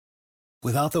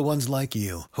Without the ones like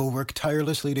you, who work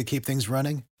tirelessly to keep things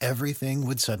running, everything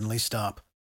would suddenly stop.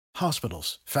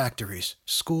 Hospitals, factories,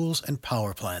 schools, and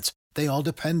power plants, they all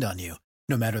depend on you.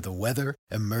 No matter the weather,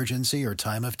 emergency, or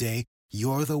time of day,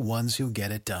 you're the ones who get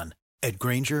it done. At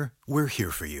Grainger, we're here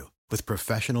for you with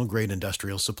professional-grade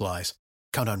industrial supplies.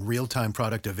 Count on real-time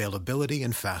product availability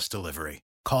and fast delivery.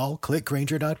 Call,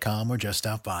 clickgrainger.com, or just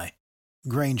stop by.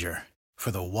 Grainger, for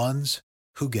the ones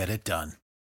who get it done.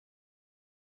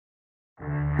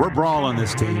 We're brawling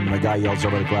this team, and the guy yells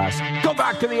over the glass, "Go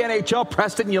back to the NHL,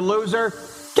 Preston, you loser."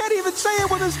 Can't even say it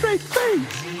with a straight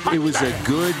face. It was a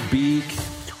good beak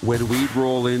when we'd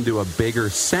roll into a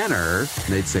bigger center.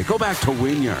 They'd say, "Go back to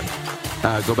Wynyard.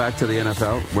 Go back to the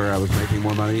NFL where I was making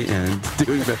more money and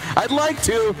doing better." I'd like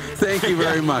to. Thank you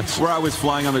very much. Where I was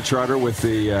flying on the charter with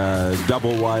the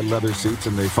double wide leather seats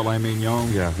and the filet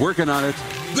mignon. Yeah, working on it.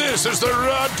 This is the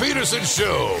Rod Peterson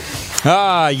Show.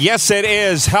 Yes, it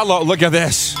is. Hello, look at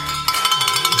this.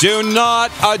 Do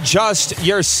not adjust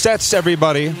your sets,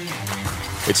 everybody.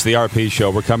 It's the RP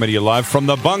Show. We're coming to you live from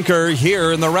the bunker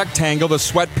here in the rectangle, the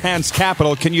sweatpants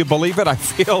capital. Can you believe it? I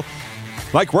feel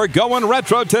like we're going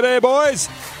retro today, boys.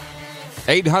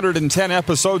 810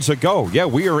 episodes ago. Yeah,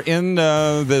 we are in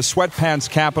the sweatpants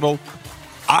capital,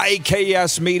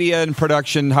 IKS Media and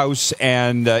Production House,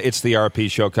 and it's the RP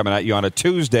Show coming at you on a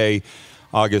Tuesday,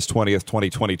 August 20th,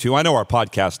 2022. I know our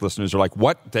podcast listeners are like,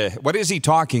 what is he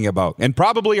talking about? And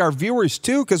probably our viewers,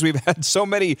 too, because we've had so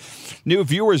many new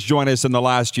viewers join us in the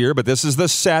last year. But this is the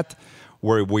set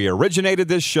where we originated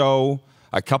this show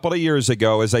a couple of years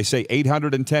ago, as I say,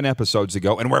 810 episodes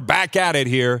ago, and we're back at it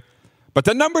here. But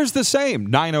the number's the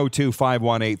same,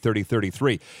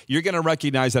 902-518-3033. You're going to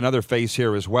recognize another face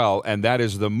here as well, and that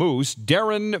is the Moose,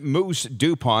 Darren Moose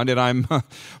Dupont, and I'm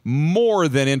more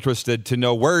than interested to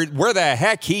know where the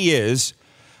heck he is.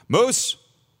 Moose,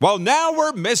 well, now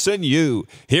we're missing you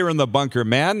here in the bunker,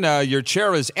 man. Your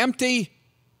chair is empty.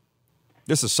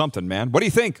 This is something, man. What do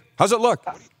you think? How's it look?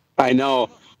 I know.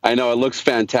 It looks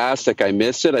fantastic. I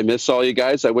miss it. I miss all you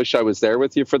guys. I wish I was there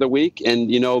with you for the week. And,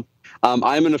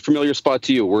 I'm in a familiar spot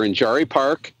to you. We're in Jarry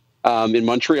Park in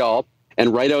Montreal,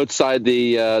 and right outside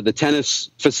the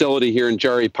tennis facility here in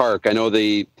Jarry Park. I know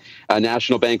the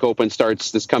National Bank Open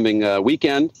starts this coming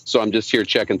weekend, so I'm just here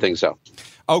checking things out.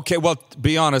 Okay, well, to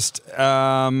be honest,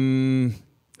 I'll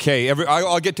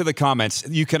get to the comments.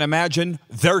 You can imagine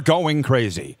they're going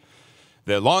crazy.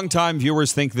 The longtime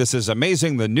viewers think this is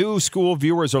amazing. The new school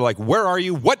viewers are like, where are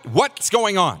you? What's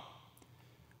going on?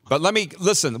 But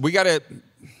listen, we got to...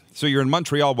 So you're in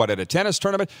Montreal, at a tennis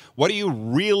tournament? What are you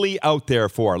really out there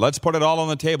for? Let's put it all on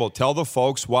the table. Tell the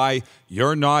folks why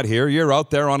you're not here. You're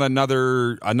out there on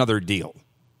another deal.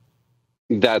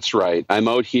 That's right. I'm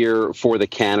out here for the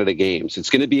Canada Games. It's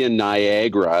going to be in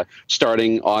Niagara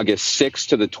starting August 6th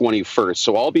to the 21st.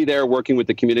 So I'll be there working with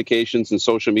the communications and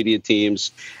social media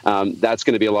teams. That's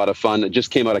going to be a lot of fun. It just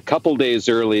came out a couple days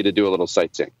early to do a little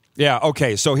sightseeing. Yeah,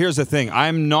 okay. So here's the thing.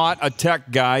 I'm not a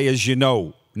tech guy, as you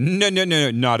know. No,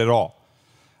 not at all.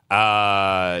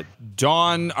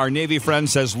 Don, our Navy friend,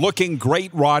 says, looking great,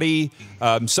 Roddy.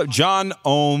 So John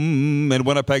Ohm in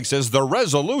Winnipeg says, the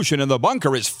resolution in the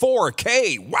bunker is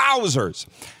 4K. Wowzers.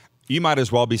 You might as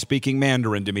well be speaking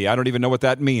Mandarin to me. I don't even know what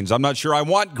that means. I'm not sure I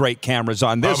want great cameras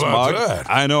on this mug. That?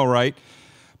 I know, right?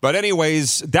 But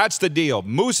anyways, that's the deal.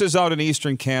 Moose is out in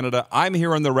Eastern Canada. I'm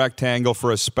here in the rectangle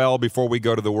for a spell before we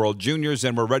go to the World Juniors,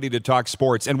 and we're ready to talk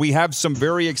sports. And we have some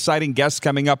very exciting guests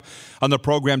coming up on the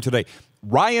program today.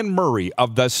 Ryan Murray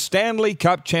of the Stanley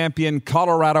Cup champion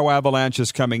Colorado Avalanche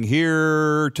is coming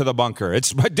here to the bunker.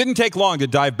 It didn't take long to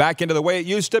dive back into the way it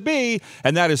used to be,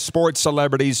 and that is sports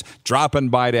celebrities dropping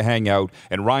by to hang out.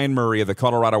 And Ryan Murray of the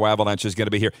Colorado Avalanche is going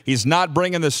to be here. He's not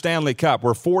bringing the Stanley Cup.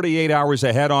 We're 48 hours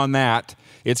ahead on that.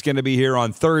 It's going to be here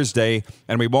on Thursday,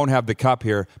 and we won't have the cup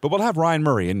here, but we'll have Ryan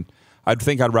Murray, and I'd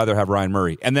rather have Ryan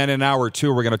Murray. And then in hour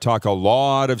two, we're going to talk a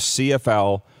lot of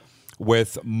CFL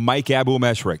with Mike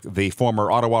Abu-Meshrik, the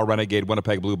former Ottawa Renegade,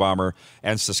 Winnipeg Blue Bomber,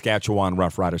 and Saskatchewan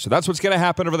Rough Rider. So that's what's going to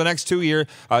happen over the next 2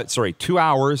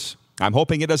 hours. I'm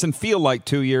hoping it doesn't feel like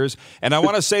 2 years. And I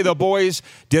want to say the boys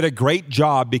did a great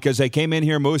job because they came in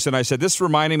here, Moose, and I said, this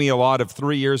reminded me a lot of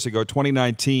 3 years ago,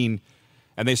 2019.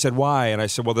 And they said, why? And I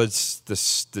said, well,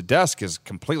 the desk is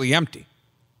completely empty.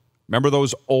 Remember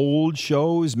those old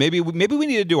shows? Maybe we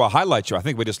need to do a highlight show. I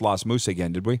think we just lost Moose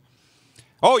again, did we?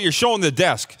 Oh, you're showing the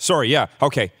desk. Sorry, yeah,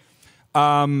 okay.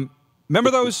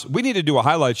 Remember those? We need to do a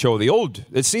highlight show of the old,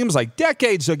 it seems like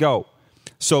decades ago.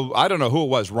 So I don't know who it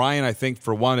was. Ryan, I think,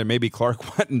 for one, and maybe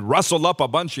Clark went and rustled up a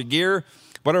bunch of gear.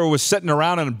 Whatever was sitting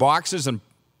around in boxes and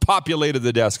populated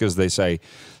the desk, as they say.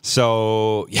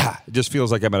 So, yeah, it just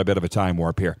feels like I'm in a bit of a time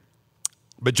warp here.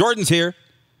 But Jordan's here.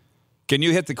 Can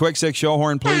you hit the quick six show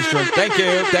horn, please, Jordan? Thank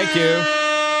you. Thank you.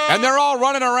 And they're all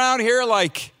running around here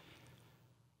like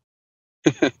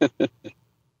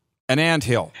an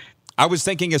anthill. I was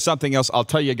thinking of something else. I'll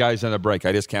tell you guys in a break.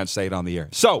 I just can't say it on the air.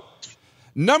 So,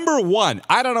 number one,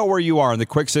 I don't know where you are in the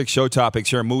quick six show topics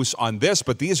here, Moose, on this,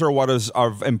 but these are what is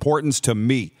of importance to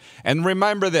me. And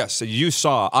remember this. You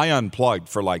saw I unplugged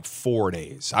for like 4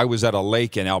 days. I was at a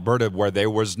lake in Alberta where there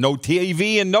was no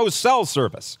TV and no cell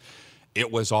service. It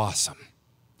was awesome.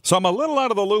 So I'm a little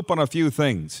out of the loop on a few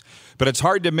things, but it's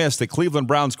hard to miss that Cleveland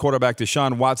Browns quarterback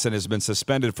Deshaun Watson has been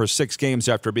suspended for 6 games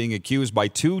after being accused by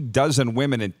 24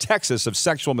 women in Texas of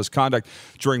sexual misconduct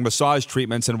during massage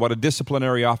treatments and what a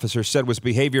disciplinary officer said was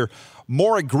behavior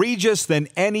more egregious than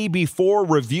any before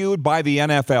reviewed by the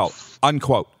NFL,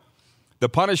 unquote. The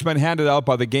punishment handed out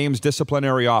by the game's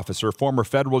disciplinary officer, former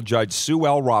federal judge Sue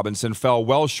L. Robinson, fell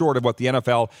well short of what the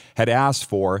NFL had asked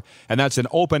for, and that's an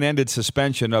open-ended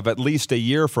suspension of at least a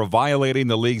year for violating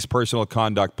the league's personal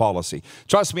conduct policy.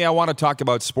 Trust me, I want to talk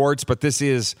about sports, but this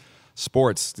is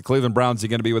sports. The Cleveland Browns are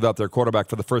going to be without their quarterback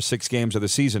for the first 6 games of the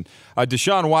season.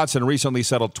 Deshaun Watson recently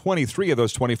settled 23 of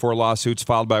those 24 lawsuits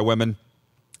filed by women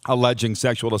alleging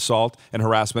sexual assault and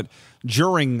harassment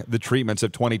during the treatments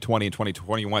of 2020 and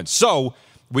 2021. So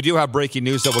we do have breaking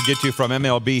news that we'll get to from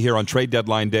MLB here on trade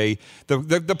deadline day.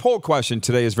 The poll question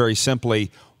today is very simply,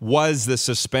 was the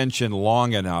suspension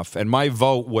long enough? And my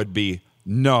vote would be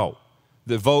no.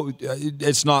 The vote,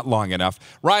 it's not long enough.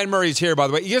 Ryan Murray's here, by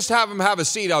the way. You just have him have a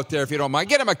seat out there if you don't mind.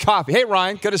 Get him a coffee. Hey,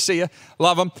 Ryan, good to see you.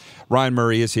 Love him. Ryan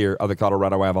Murray is here of the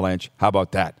Colorado Avalanche. How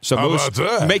about that? So, Moose,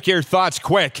 make your thoughts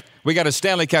quick. We got a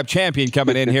Stanley Cup champion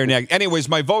coming in here next. Anyways,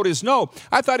 my vote is no.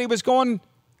 I thought he was going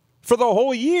for the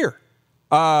whole year.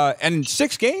 And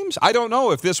 6 games? I don't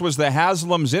know if this was the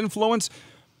Haslam's influence.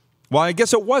 Well, I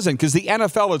guess it wasn't because the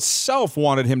NFL itself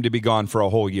wanted him to be gone for a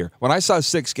whole year. When I saw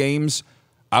 6 games,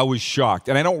 I was shocked,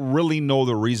 and I don't really know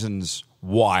the reasons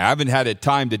why. I haven't had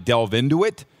time to delve into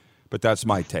it, but that's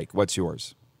my take. What's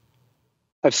yours?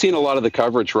 I've seen a lot of the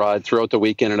coverage, Rod, throughout the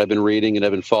weekend, and I've been reading and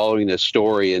I've been following this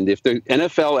story. And if the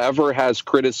NFL ever has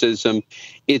criticism,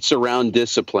 it's around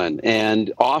discipline,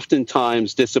 and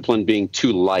oftentimes discipline being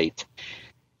too light.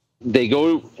 They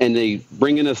go and they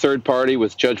bring in a third party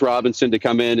with Judge Robinson to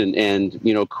come in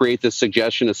and create this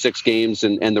suggestion of 6 games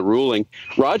and the ruling.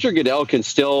 Roger Goodell can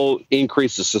still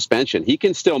increase the suspension. He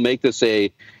can still make this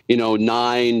a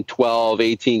 9, 12,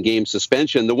 18 game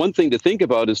suspension. The one thing to think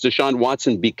about is Deshaun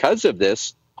Watson, because of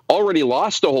this, already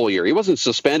lost a whole year. He wasn't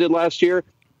suspended last year,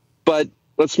 but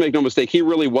let's make no mistake, he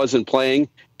really wasn't playing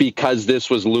because this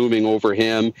was looming over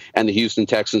him and the Houston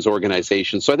Texans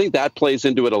organization. So I think that plays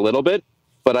into it a little bit.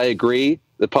 But I agree,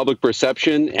 the public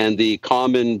perception and the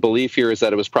common belief here is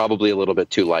that it was probably a little bit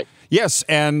too light. Yes,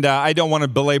 and I don't want to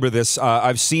belabor this.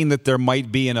 I've seen that there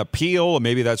might be an appeal, or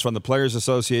maybe that's from the Players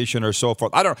Association or so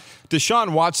forth. I don't know.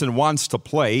 Deshaun Watson wants to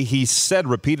play. He said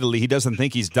repeatedly he doesn't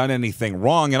think he's done anything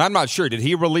wrong, and I'm not sure. Did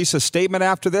he release a statement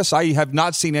after this? I have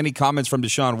not seen any comments from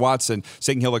Deshaun Watson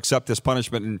saying he'll accept this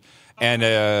punishment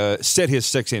and sit his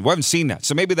 6 games. We haven't seen that.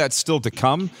 So maybe that's still to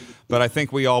come, but I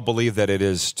think we all believe that it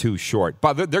is too short.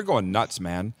 But they're going nuts,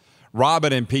 man.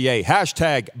 Robin and PA,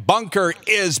 hashtag Bunker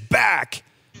is back.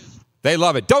 They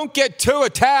love it. Don't get too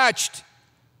attached,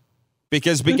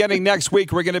 because beginning next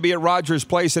week, we're going to be at Rogers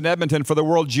Place in Edmonton for the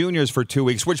World Juniors for 2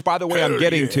 weeks, which, by the way, I'm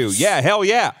getting to. Yeah, hell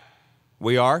yeah.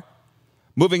 We are.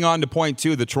 Moving on to point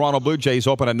 2, the Toronto Blue Jays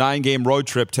open a 9-game road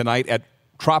trip tonight at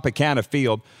Tropicana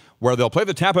Field, where they'll play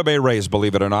the Tampa Bay Rays,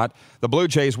 believe it or not. The Blue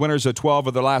Jays, winners of 12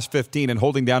 of their last 15 and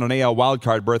holding down an AL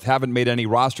wildcard berth, haven't made any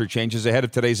roster changes ahead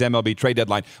of today's MLB trade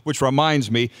deadline, which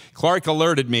reminds me, Clark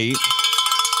alerted me,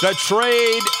 the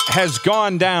trade has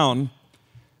gone down.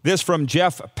 This from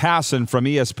Jeff Passan from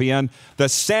ESPN. The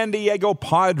San Diego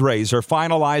Padres are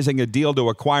finalizing a deal to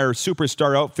acquire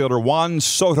superstar outfielder Juan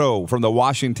Soto from the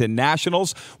Washington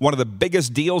Nationals. One of the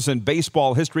biggest deals in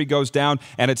baseball history goes down,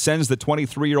 and it sends the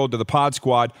 23-year-old to the Pod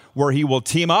Squad, where he will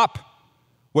team up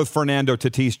with Fernando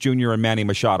Tatis Jr. and Manny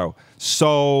Machado.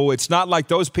 So it's not like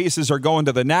those pieces are going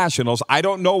to the Nationals. I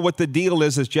don't know what the deal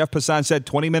is. As Jeff Passan said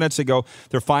 20 minutes ago,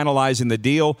 they're finalizing the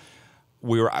deal.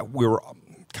 We were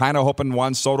kind of hoping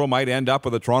Juan Soto might end up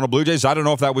with the Toronto Blue Jays. I don't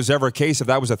know if that was ever a case, if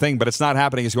that was a thing, but it's not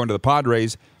happening. He's going to the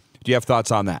Padres. Do you have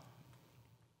thoughts on that?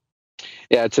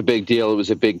 Yeah, it's a big deal. It was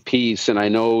a big piece, and I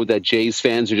know that Jays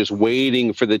fans are just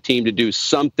waiting for the team to do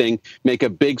something, make a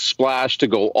big splash to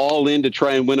go all in to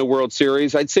try and win a World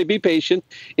Series. I'd say be patient.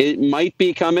 It might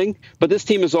be coming, but this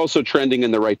team is also trending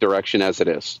in the right direction as it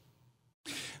is.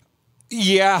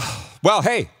 Yeah. Well,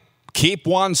 hey, keep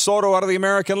Juan Soto out of the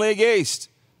American League East.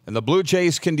 And the Blue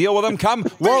Jays can deal with them come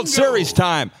World Series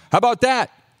time. How about that?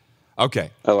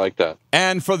 Okay. I like that.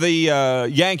 And for the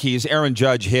Yankees, Aaron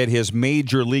Judge hit his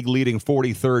major league leading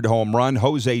 43rd home run.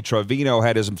 Jose Trevino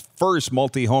had his first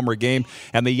multi-homer game,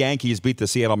 and the Yankees beat the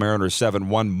Seattle Mariners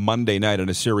 7-1 Monday night in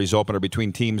a series opener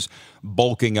between teams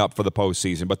bulking up for the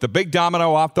postseason. But the big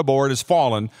domino off the board has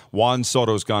fallen. Juan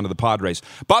Soto's gone to the Padres.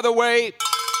 By the way,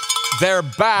 they're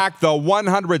back. The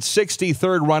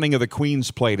 163rd running of the Queen's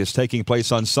Plate is taking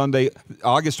place on Sunday,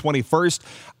 August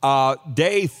 21st.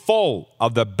 Day full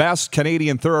of the best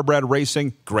Canadian thoroughbred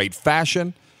racing, great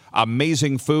fashion,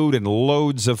 amazing food, and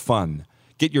loads of fun.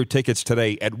 Get your tickets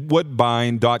today at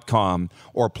woodbine.com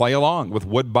or play along with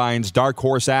Woodbine's Dark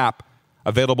Horse app,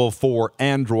 available for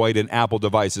Android and Apple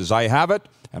devices. I have it,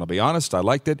 and I'll be honest, I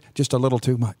liked it just a little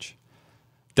too much.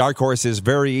 Dark Horse is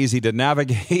very easy to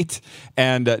navigate,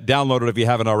 and download it if you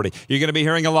haven't already. You're going to be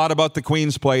hearing a lot about the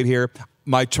Queen's Plate here.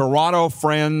 My Toronto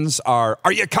friends are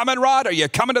you coming, Rod? Are you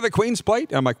coming to the Queen's Plate?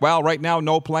 And I'm like, well, right now,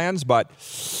 no plans, but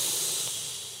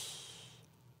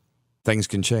things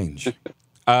can change.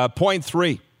 Point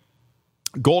 3,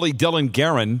 goalie Dylan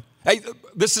Guerin. Hey,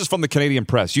 this is from the Canadian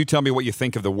Press. You tell me what you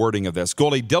think of the wording of this.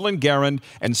 Goalie Dylan Guerin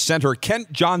and center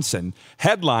Kent Johnson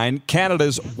headline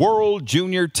Canada's World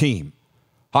Junior team.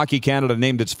 Hockey Canada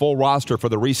named its full roster for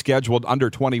the rescheduled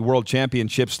Under-20 World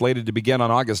Championship slated to begin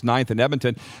on August 9th in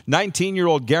Edmonton.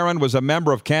 19-year-old Guerin was a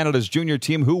member of Canada's junior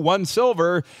team who won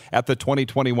silver at the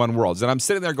 2021 Worlds. And I'm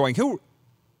sitting there going, who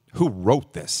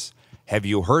wrote this? Have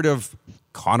you heard of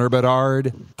Connor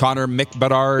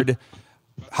McBedard?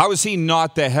 How is he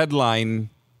not the headline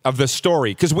of the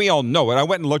story? Because we all know it. I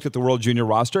went and looked at the World Junior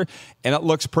roster, and it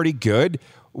looks pretty good.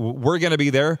 We're going to be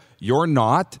there. You're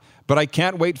not. But I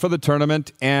can't wait for the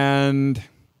tournament, and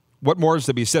what more is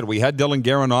to be said? We had Dylan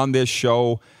Guerin on this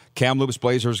show, Kamloops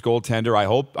Blazers goaltender.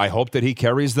 I hope that he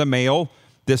carries the mail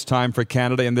this time for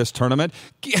Canada in this tournament.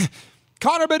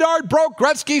 Connor Bedard broke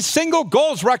Gretzky's single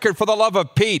goals record, for the love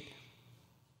of Pete.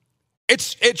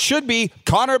 It should be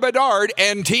Connor Bedard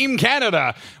and Team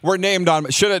Canada were named on.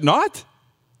 Should it not?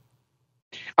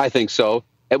 I think so.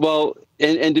 Well,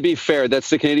 and to be fair,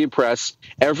 that's the Canadian Press.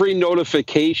 Every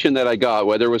notification that I got,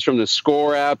 whether it was from the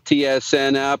Score app,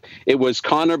 TSN app, it was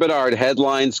Connor Bedard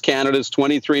headlines Canada's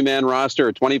 23-man roster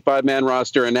or 25-man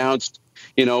roster announced,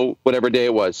 whatever day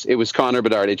it was. It was Connor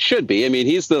Bedard. It should be. I mean,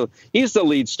 he's the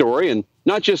lead story, and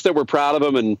not just that we're proud of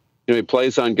him and he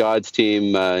plays on God's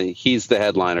team. He's the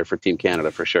headliner for Team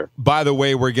Canada for sure. By the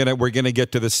way, we're gonna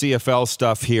get to the CFL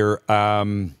stuff here.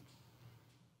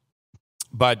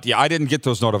 But, yeah, I didn't get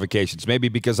those notifications. Maybe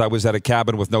because I was at a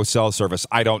cabin with no cell service.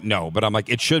 I don't know. But I'm like,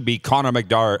 it should be Connor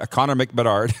Bedard,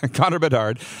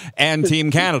 and Team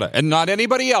Canada, and not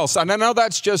anybody else. And I know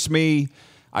that's just me.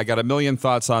 I got a million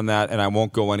thoughts on that, and I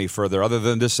won't go any further other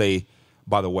than to say,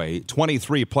 by the way,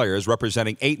 23 players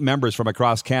representing 8 members from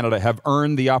across Canada have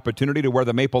earned the opportunity to wear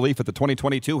the maple leaf at the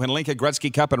 2022 Hlinka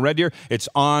Gretzky Cup in Red Deer. It's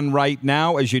on right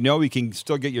now. As you know, you can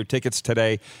still get your tickets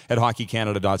today at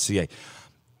hockeycanada.ca.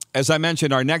 As I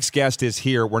mentioned, our next guest is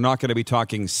here. We're not going to be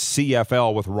talking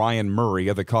CFL with Ryan Murray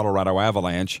of the Colorado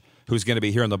Avalanche, who's going to be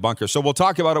here in the bunker. So we'll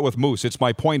talk about it with Moose. It's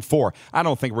my point 4. I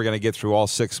don't think we're going to get through all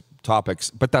 6 topics,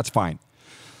 but that's fine.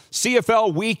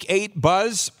 CFL Week 8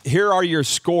 buzz. Here are your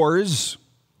scores.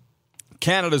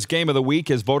 Canada's Game of the Week,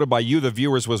 as voted by you, the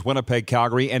viewers, was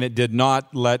Winnipeg-Calgary, and it did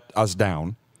not let us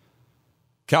down.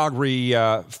 Calgary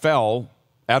fell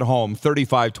at home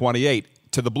 35-28.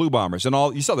 To the Blue Bombers. And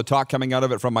you saw the talk coming out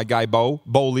of it from my guy, Bo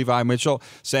Levi Mitchell,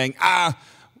 saying,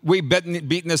 we've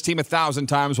beaten this team 1,000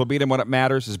 times. We'll beat them when it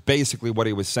matters, is basically what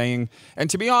he was saying. And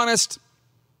to be honest,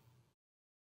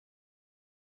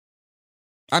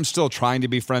 I'm still trying to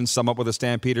be friends somewhat with the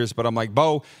Stampeders, but I'm like,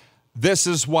 Bo, this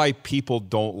is why people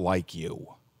don't like you.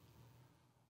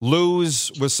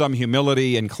 Lose with some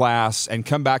humility and class and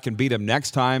come back and beat them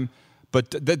next time,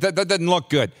 but that doesn't look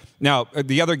good. Now,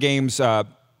 the other games,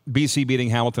 BC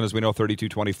beating Hamilton, as we know,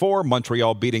 32-24.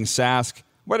 Montreal beating Sask.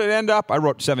 Where did it end up? I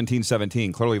wrote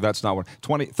 17-17. Clearly, that's not one.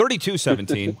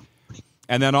 32-17.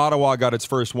 And then Ottawa got its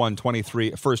first win,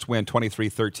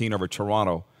 23-13 over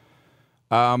Toronto.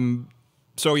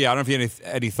 So, yeah, I don't know if you have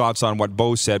any thoughts on what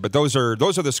Bo said, but those are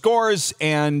the scores,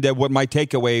 and what my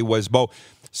takeaway was Bo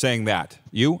saying that.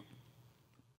 You?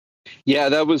 Yeah,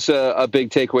 that was a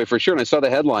big takeaway for sure. And I saw the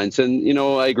headlines, and,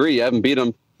 I agree. You haven't beat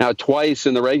them now twice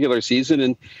in the regular season.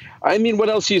 And I mean, what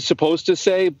else are you supposed to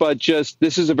say? But just,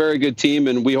 this is a very good team,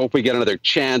 and we hope we get another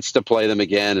chance to play them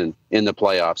again and in the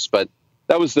playoffs. But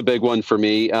that was the big one for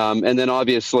me. And then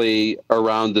obviously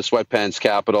around the sweatpants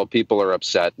capital, people are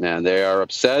upset, man. They are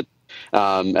upset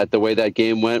at the way that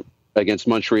game went against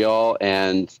Montreal,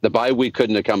 and the bye week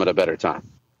couldn't have come at a better time.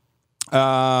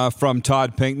 From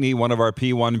Todd Pinkney, one of our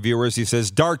P1 viewers, he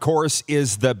says, Dark Horse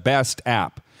is the best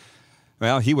app.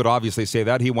 Well, he would obviously say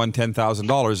that. He won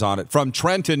 $10,000 on it. From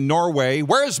Trent in Norway.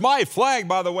 Where's my flag,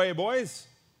 by the way, boys?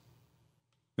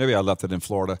 Maybe I left it in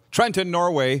Florida. Trent in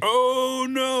Norway. Oh,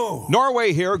 no.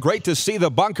 Norway here. Great to see the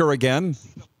bunker again.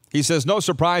 He says, no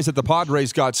surprise that the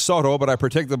Padres got Soto, but I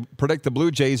predict the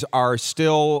Blue Jays are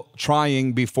still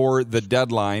trying before the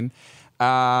deadline.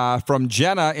 From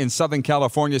Jenna in Southern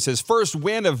California says, first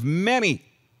win of many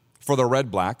for the Red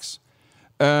Blacks.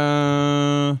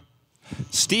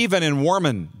 Stephen in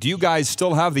Warman, do you guys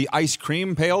still have the ice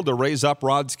cream pail to raise up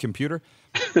Rod's computer?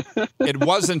 It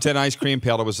wasn't an ice cream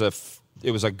pail.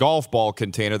 It was a golf ball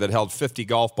container that held 50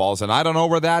 golf balls, and I don't know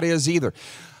where that is either.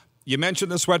 You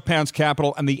mentioned the sweatpants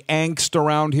capital and the angst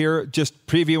around here. Just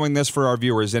previewing this for our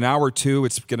viewers. In hour 2,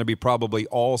 it's going to be probably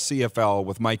all CFL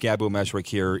with Mike Abu-Meshwick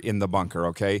here in the bunker,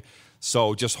 okay?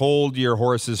 So just hold your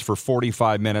horses for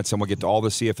 45 minutes, and we'll get to all the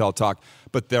CFL talk.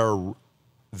 But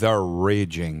they're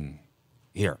raging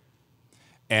here.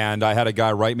 And I had a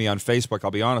guy write me on Facebook, I'll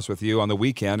be honest with you, on the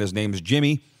weekend. His name's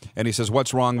Jimmy, and he says,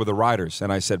 what's wrong with the Riders?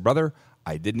 And I said, brother,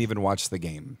 I didn't even watch the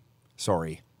game.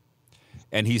 Sorry.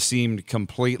 And he seemed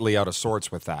completely out of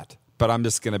sorts with that. But I'm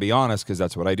just going to be honest, because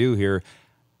that's what I do here.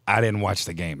 I didn't watch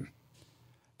the game.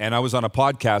 And I was on a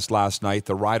podcast last night,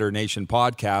 the Rider Nation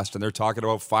podcast, and they're talking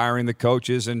about firing the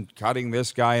coaches and cutting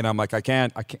this guy. And I'm like,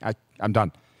 I'm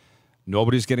done.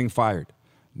 Nobody's getting fired.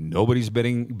 Nobody's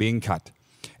being cut.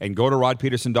 And go to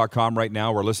rodpeterson.com right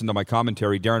now or listen to my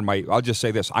commentary. Darren, I'll just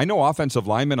say this. I know offensive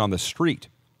linemen on the street,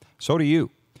 so do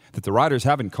you, that the Riders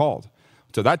haven't called.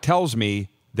 So that tells me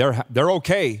they're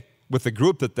okay with the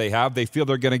group that they have. They feel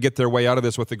they're going to get their way out of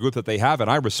this with the group that they have,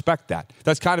 and I respect that.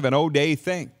 That's kind of an O'Day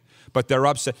thing. But they're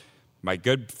upset. My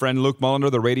good friend Luke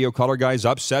Mulliner, the radio color guy, is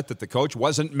upset that the coach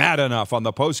wasn't mad enough on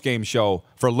the postgame show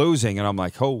for losing. And I'm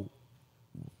like, oh,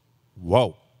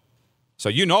 whoa. So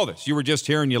you know this. You were just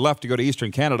here and you left to go to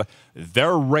Eastern Canada.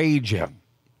 They're raging.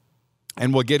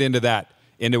 And we'll get into that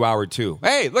into hour 2.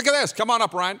 Hey, look at this. Come on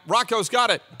up, Ryan. Rocco's got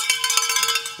it.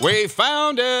 We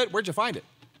found it. Where'd you find it?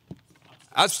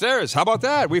 Upstairs. How about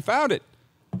that? We found it.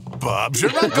 Bob's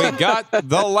your Rocco. We got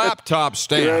the laptop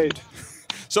stand. Great.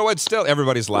 So it's still,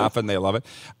 everybody's laughing. They love it.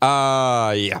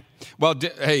 Yeah. Well,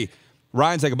 hey,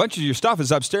 Ryan's like, a bunch of your stuff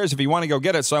is upstairs if you want to go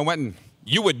get it. So I went and,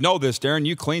 you would know this, Darren.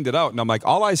 You cleaned it out. And I'm like,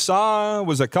 all I saw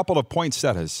was a couple of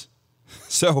poinsettias.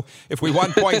 So if we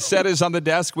want poinsettias on the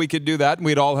desk, we could do that, and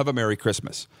we'd all have a Merry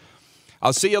Christmas.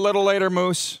 I'll see you a little later,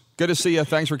 Moose. Good to see you.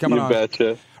 Thanks for coming on. You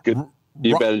betcha. Good.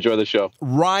 You bet. Enjoy the show.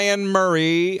 Ryan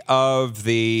Murray of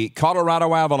the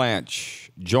Colorado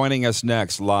Avalanche joining us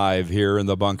next live here in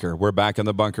the bunker. We're back in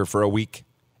the bunker for a week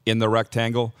in the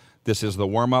rectangle. This is the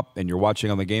warm-up, and you're watching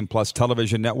on the Game Plus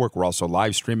television network. We're also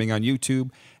live streaming on YouTube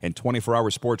and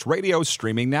 24-hour sports radio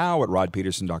streaming now at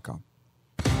rodpeterson.com.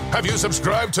 Have you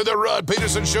subscribed to the Rod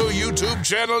Peterson Show YouTube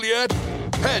channel yet?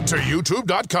 Head to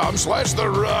youtube.com/The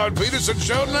Rod Peterson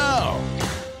Show now.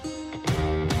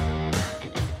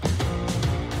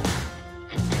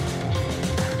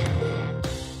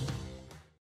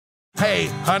 Hey,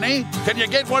 honey, can you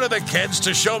get one of the kids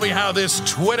to show me how this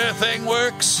Twitter thing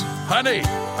works? Honey,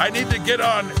 I need to get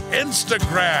on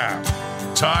Instagram.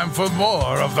 Time for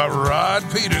more of the Rod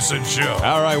Peterson Show.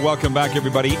 All right, welcome back,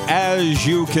 everybody. As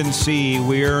you can see,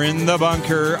 we're in the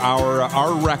bunker,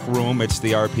 our rec room. It's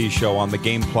the RP Show on the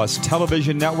Game Plus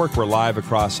television network. We're live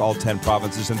across all 10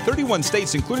 provinces and 31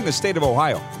 states, including the state of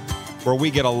Ohio, where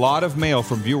we get a lot of mail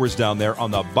from viewers down there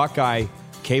on the Buckeye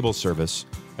cable service.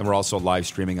 And we're also live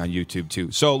streaming on YouTube, too.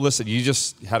 So, listen, you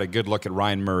just had a good look at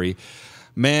Ryan Murray.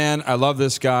 Man, I love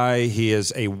this guy. He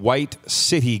is a White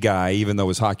City guy, even though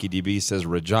his hockey DB says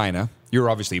Regina. You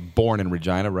were obviously born in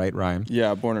Regina, right, Ryan?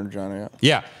 Yeah, born in Regina,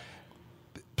 Yeah.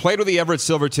 Played with the Everett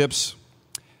Silvertips,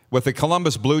 with the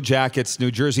Columbus Blue Jackets,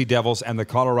 New Jersey Devils, and the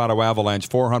Colorado Avalanche,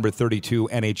 432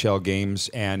 NHL games,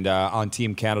 and on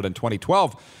Team Canada in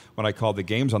 2012 when I called the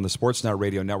games on the Sportsnet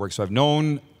Radio Network. So I've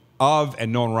known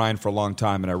Ryan for a long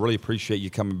time, and I really appreciate you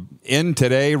coming in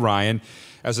today, Ryan,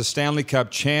 as a Stanley Cup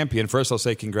champion. First, I'll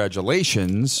say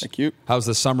congratulations. Thank you. How's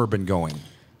the summer been going?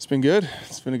 It's been good.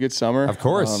 It's been a good summer. Of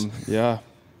course. Yeah,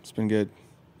 it's been good.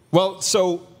 Well,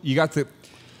 so you got the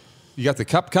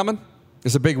Cup coming?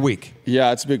 It's a big week.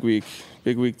 Yeah, it's a big week.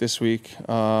 Big week this week.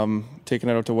 Taking it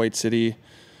out to White City,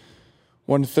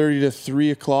 1:30 to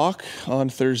 3 o'clock on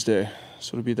Thursday.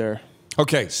 So it'll be there.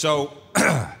 Okay, so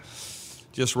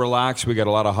just relax. We got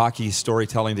a lot of hockey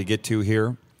storytelling to get to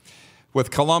here. With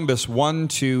Columbus, 1,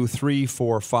 2, 3,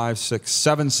 4, 5, 6,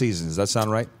 7 seasons. Does that sound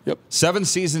right? Yep. 7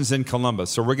 seasons in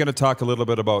Columbus. So we're going to talk a little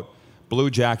bit about Blue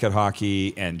Jacket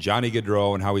hockey and Johnny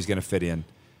Gaudreau and how he's going to fit in.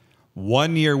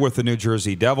 1 year with the New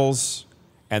Jersey Devils,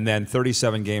 and then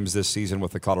 37 games this season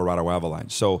with the Colorado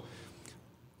Avalanche. So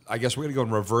I guess we're going to go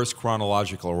in reverse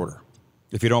chronological order.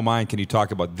 If you don't mind, can you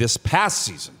talk about this past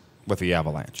season with the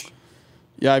Avalanche?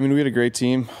 Yeah, I mean, we had a great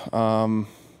team.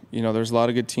 There's a lot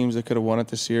of good teams that could have won it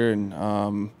this year, and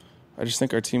I just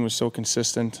think our team was so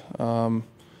consistent.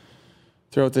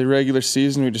 Throughout the regular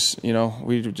season, we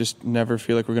just never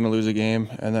feel like we're going to lose a game.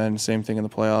 And then same thing in the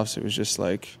playoffs. It was just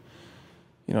like,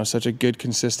 such a good,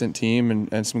 consistent team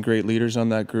and some great leaders on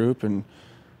that group. And,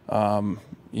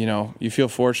 you feel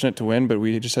fortunate to win, but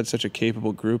we just had such a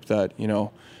capable group that,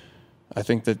 I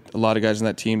think that a lot of guys on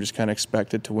that team just kind of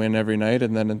expected to win every night.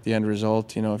 And then at the end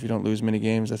result, if you don't lose many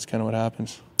games, that's kind of what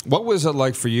happens. What was it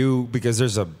like for you? Because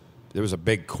there was a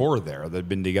big core there that had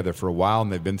been together for a while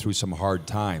and they've been through some hard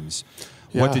times.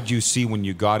 Yeah. What did you see when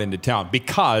you got into town?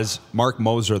 Because Mark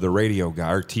Moser, the radio guy,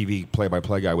 our TV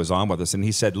play-by-play guy, was on with us, and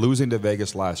he said losing to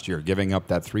Vegas last year, giving up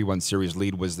that 3-1 series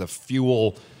lead, was the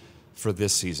fuel for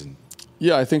this season.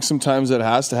 Yeah, I think sometimes that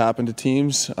has to happen to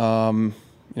teams. It's kind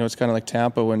of like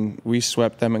Tampa when we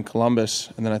swept them in Columbus,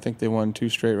 and then I think they won 2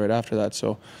 straight right after that.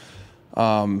 So,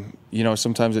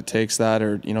 sometimes it takes that,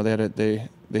 or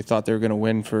they thought they were going to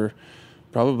win for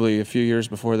probably a few years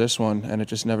before this one, and it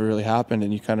just never really happened,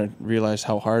 and you kind of realize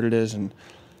how hard it is. And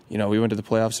we went to the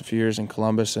playoffs a few years in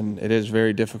Columbus, and it is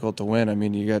very difficult to win. I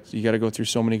mean, you got to go through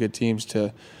so many good teams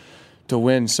to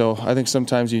win. So I think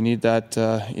sometimes you need that.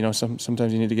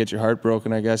 Sometimes you need to get your heart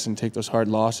broken, I guess, and take those hard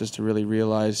losses to really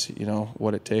realize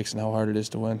what it takes and how hard it is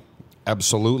to win.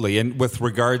 Absolutely. And with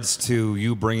regards to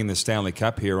you bringing the Stanley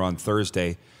Cup here on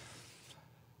Thursday,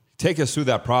 take us through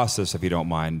that process, if you don't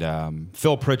mind.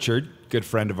 Phil Pritchard, good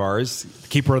friend of ours,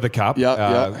 keeper of the cup.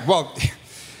 Yeah. Well,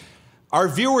 our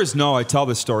viewers know I tell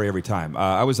this story every time.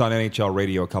 I was on NHL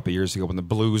radio a couple of years ago when the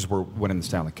Blues were winning the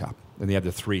Stanley Cup. And they had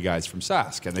the 3 guys from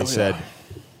Sask. And they said,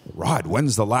 Rod,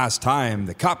 when's the last time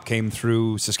the cup came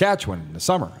through Saskatchewan in the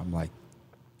summer? I'm like,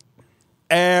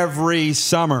 every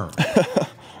summer.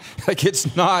 Like,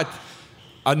 it's not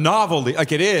a novelty.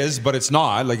 Like, it is, but it's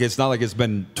not. Like, it's not like it's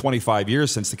been 25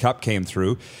 years since the cup came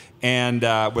through. And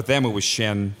with them, it was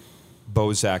Schenn,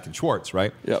 Bozak, and Schwartz,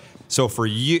 right? Yep. So for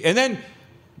you, and then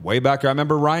way back, I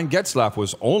remember Ryan Getzlaff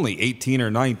was only 18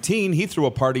 or 19. He threw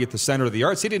a party at the Center of the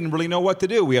Arts. He didn't really know what to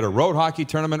do. We had a road hockey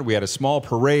tournament. We had a small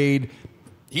parade.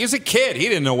 He was a kid. He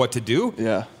didn't know what to do.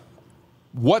 Yeah.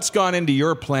 What's gone into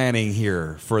your planning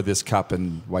here for this cup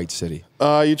in White City?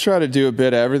 You try to do a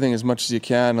bit of everything as much as you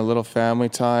can, a little family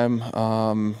time.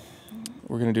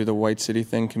 We're going to do the White City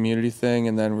thing, community thing,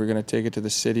 and then we're going to take it to the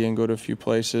city and go to a few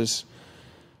places.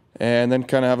 And then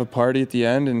kind of have a party at the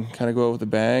end and kind of go out with a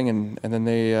bang. And then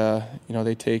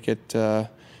they take it at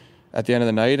the end of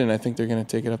the night, and I think they're going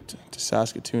to take it up to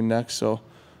Saskatoon next. So,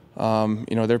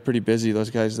 they're pretty busy, those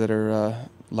guys that are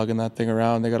lugging that thing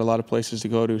around. They got a lot of places to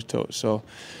go to. So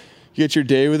you get your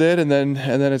day with it, and then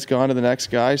it's gone to the next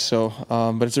guy. So,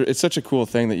 but it's such a cool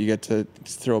thing that you get to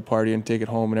throw a party and take it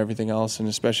home and everything else. And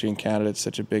especially in Canada, it's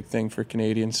such a big thing for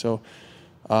Canadians. So,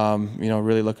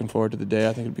 really looking forward to the day.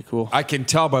 I think it'd be cool. I can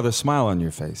tell by the smile on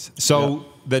your face. So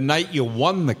The night you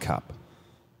won the cup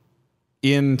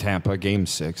in Tampa, Game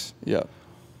 6. Yeah.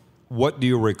 What do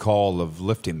you recall of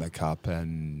lifting the cup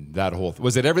and that whole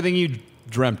was it everything you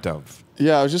dreamt of?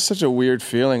 Yeah, it was just such a weird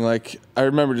feeling. Like, I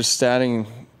remember just standing,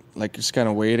 like, just kind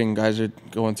of waiting. Guys are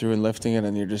going through and lifting it,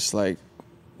 and you're just like,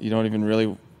 you don't even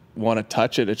really want to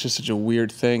touch it. It's just such a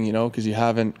weird thing, because you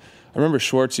haven't. I remember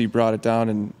Schwartzy brought it down,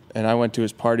 and I went to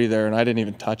his party there, and I didn't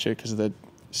even touch it because of the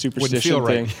superstition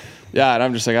thing. Right. Yeah, and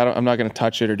I'm just like, I'm not going to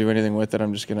touch it or do anything with it.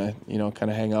 I'm just going to,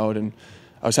 kind of hang out. And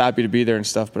I was happy to be there and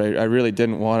stuff, but I really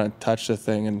didn't want to touch the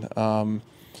thing.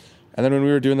 And then when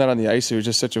we were doing that on the ice, it was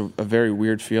just such a very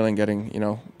weird feeling getting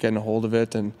a hold of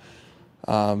it and,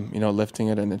 lifting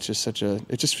it. And it's just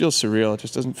it just feels surreal. It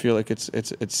just doesn't feel like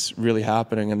it's really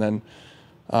happening. And then,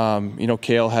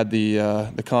 Cale had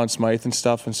the Conn Smythe and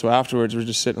stuff. And so afterwards we're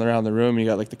just sitting around the room and you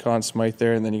got like the Conn Smythe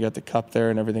there and then you got the cup there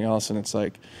and everything else. And it's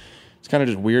like, it's kind of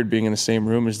just weird being in the same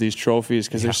room as these trophies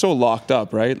because they're so locked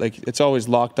up, right? Like it's always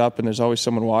locked up and there's always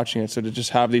someone watching it. So to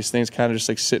just have these things kind of just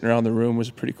like sitting around the room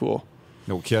was pretty cool.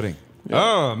 No kidding. Yeah.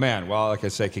 Oh, man. Well, like I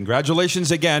say,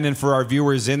 congratulations again. And for our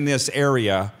viewers in this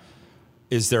area,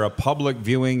 is there a public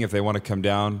viewing if they want to come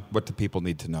down? What do people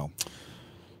need to know?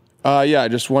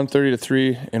 Just 1:30 to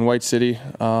 3 in White City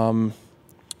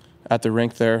at the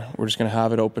rink there. We're just going to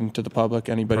have it open to the public.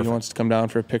 Anybody who wants to come down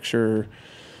for a picture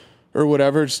or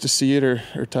whatever, just to see it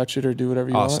or touch it or do whatever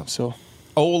you want. So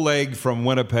Oleg from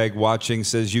Winnipeg watching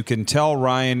says, you can tell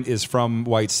Ryan is from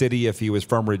White City. If he was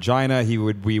from Regina, he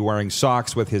would be wearing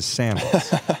socks with his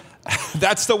sandals.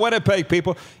 That's the Winnipeg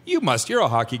people. You're a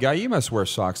hockey guy. You must wear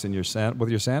socks in with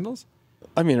your sandals.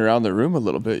 I mean, around the room a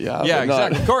little bit, yeah. Yeah,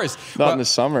 exactly. Of course. Not in the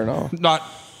summer, no.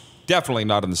 Definitely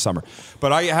not in the summer.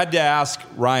 But I had to ask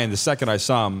Ryan the second I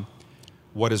saw him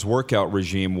what his workout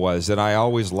regime was. And I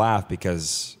always laugh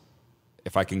because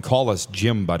if I can call us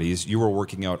gym buddies, you were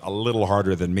working out a little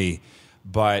harder than me.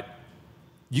 But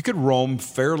you could roam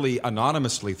fairly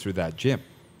anonymously through that gym,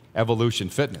 Evolution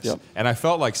Fitness. Yep. And I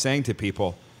felt like saying to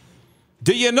people,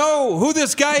 do you know who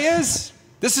this guy is?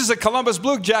 This is a Columbus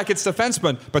Blue Jackets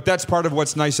defenseman. But that's part of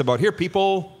what's nice about here.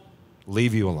 People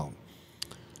leave you alone.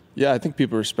 Yeah, I think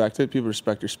people respect it. People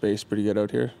respect your space pretty good out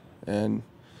here. And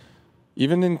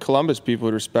even in Columbus, people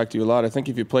would respect you a lot. I think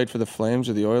if you played for the Flames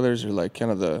or the Oilers or like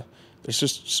kind of there's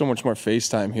just so much more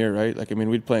FaceTime here, right? Like, I mean,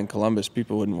 we'd play in Columbus.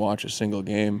 People wouldn't watch a single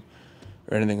game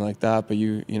or anything like that. But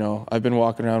you know, I've been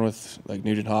walking around with like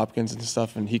Nugent Hopkins and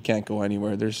stuff, and he can't go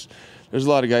anywhere. There's a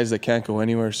lot of guys that can't go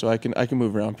anywhere, so I can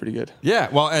move around pretty good. Yeah,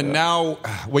 well, and now,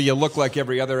 you look like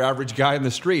every other average guy in the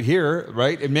street here,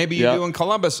 right? And maybe you do in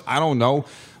Columbus. I don't know.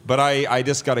 But I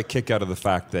just got a kick out of the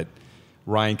fact that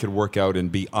Ryan could work out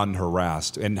and be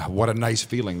unharassed. And what a nice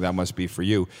feeling that must be for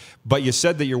you. But you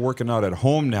said that you're working out at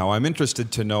home now. I'm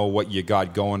interested to know what you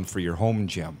got going for your home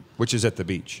gym, which is at the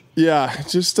beach. Yeah,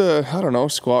 just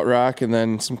squat rack and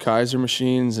then some Kaiser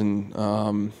machines and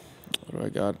what do I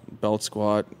got? Belt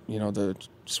squat, the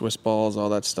Swiss balls, all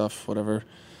that stuff, whatever.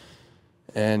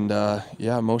 And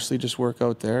mostly just work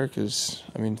out there because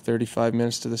 35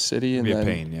 minutes to the city, and then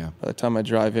pain, yeah. By the time I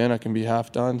drive in, I can be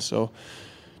half done. So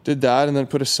did that, and then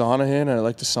put a sauna in. And I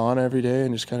like to sauna every day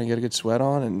and just kind of get a good sweat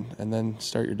on, and then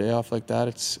start your day off like that.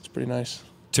 It's pretty nice.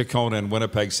 Tacona in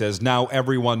Winnipeg says, now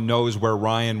everyone knows where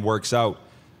Ryan works out.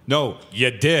 No,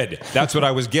 you did. That's what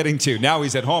I was getting to. Now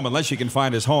he's at home, unless you can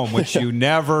find his home, which you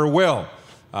never will.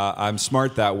 I'm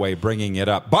smart that way, bringing it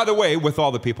up. By the way, with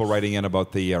all the people writing in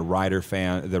about the Ryder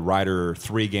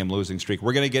 3-game losing streak,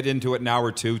 we're going to get into it in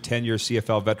hour 2. 10-year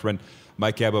CFL veteran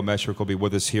Mike Abomeshrik will be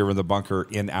with us here in the bunker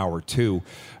in hour 2.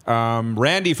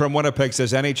 Randy from Winnipeg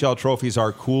says NHL trophies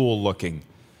are cool looking.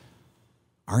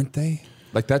 Aren't they?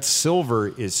 Like, that silver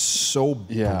is so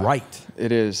bright.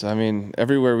 It is. I mean,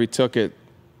 everywhere we took it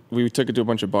to a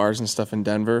bunch of bars and stuff in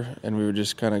Denver, and we would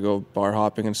just kind of go bar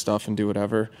hopping and stuff and do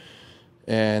whatever.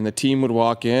 And the team would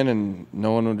walk in, and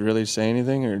no one would really say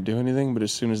anything or do anything. But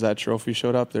as soon as that trophy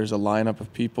showed up, there's a lineup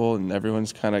of people, and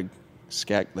everyone's kind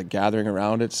of gathering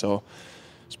around it. So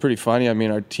it's pretty funny. I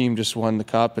mean, our team just won the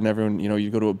cup, and everyone, you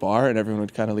go to a bar, and everyone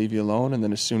would kind of leave you alone. And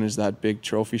then as soon as that big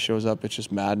trophy shows up, it's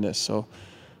just madness. So,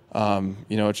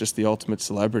 it's just the ultimate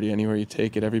celebrity. Anywhere you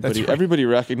take it, everybody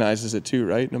recognizes it too,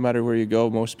 right? No matter where you go,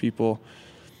 most people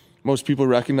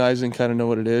recognize and kind of know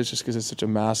what it is, just because it's such a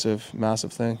massive,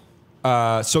 massive thing.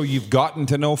 So you've gotten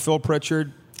to know Phil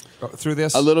Pritchard through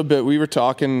this? A little bit. We were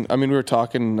talking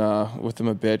with them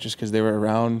a bit just because they were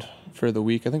around for the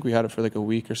week. I think we had it for like a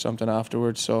week or something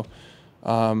afterwards. So,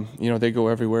 they go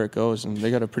everywhere it goes, and they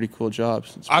got a pretty cool job.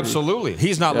 Absolutely.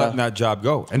 He's not letting that job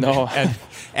go. And, no.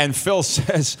 and Phil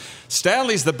says,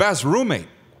 Stanley's the best roommate.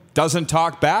 Doesn't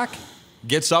talk back,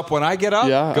 gets up when I get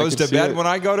up, goes to bed when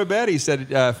I go to bed. He said...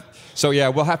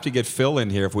 we'll have to get Phil in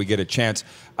here if we get a chance.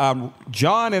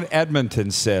 John in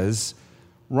Edmonton says,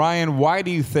 Ryan, why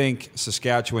do you think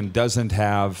Saskatchewan doesn't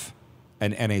have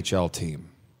an NHL team?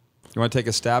 You want to take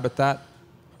a stab at that?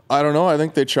 I don't know. I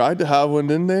think they tried to have one,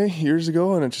 didn't they, years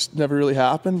ago, and it just never really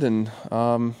happened. And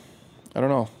I don't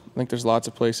know. I think there's lots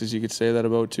of places you could say that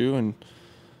about, too. And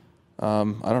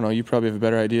I don't know. You probably have a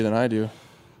better idea than I do.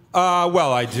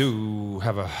 Well, I do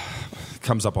have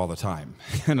comes up all the time.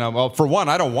 Well, for one,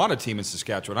 I don't want a team in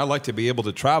Saskatchewan. I like to be able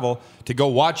to travel to go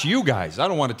watch you guys. I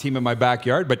don't want a team in my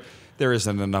backyard, but there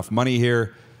isn't enough money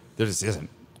here. There just isn't.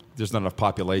 There's not enough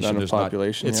population.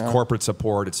 It's corporate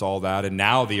support. It's all that. And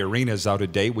now the arena's out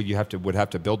of date. Would have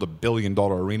to build $1 billion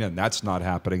arena, and that's not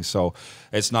happening. So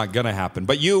it's not going to happen.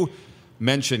 But you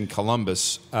mentioned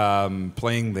Columbus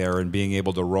playing there and being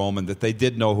able to roam, and that they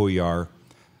did know who you are.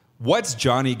 What's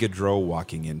Johnny Gaudreau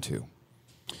walking into?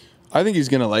 I think he's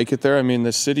going to like it there. I mean,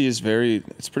 the city is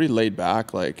it's pretty laid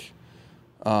back. Like,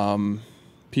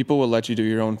 people will let you do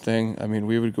your own thing. I mean,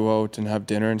 we would go out and have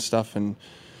dinner and stuff, and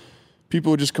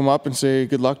people would just come up and say,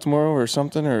 good luck tomorrow or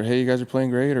something, or hey, you guys are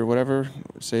playing great or whatever.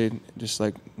 Say just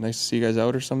like, nice to see you guys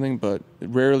out or something. But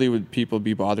rarely would people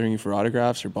be bothering you for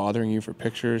autographs or bothering you for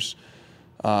pictures.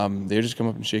 They would just come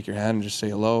up and shake your hand and just say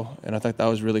hello. And I thought that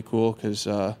was really cool because,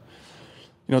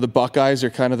 the Buckeyes are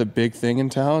kind of the big thing in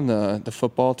town, the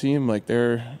football team. Like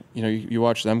they're, you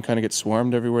watch them kind of get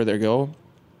swarmed everywhere they go.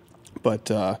 But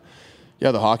the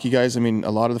hockey guys, I mean,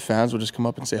 a lot of the fans will just come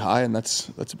up and say hi, and that's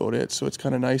about it. So it's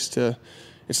kind of nice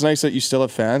that you still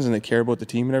have fans and they care about the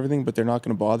team and everything, but they're not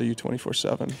going to bother you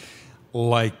 24/7.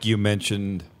 Like you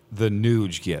mentioned, the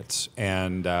Nuge gets,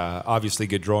 and obviously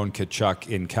Gaudreau, Tkachuk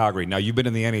in Calgary. Now, you've been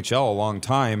in the NHL a long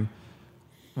time.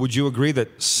 Would you agree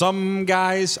that some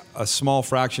guys, a small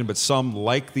fraction, but some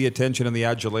like the attention and the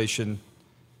adulation,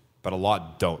 but a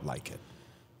lot don't like it?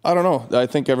 I don't know. I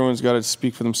think everyone's got to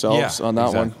speak for themselves on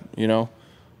that one,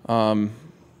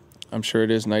 I'm sure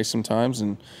it is nice sometimes,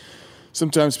 and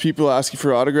sometimes people ask you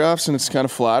for autographs, and it's kind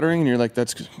of flattering, and you're like,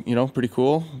 that's, pretty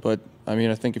cool. But, I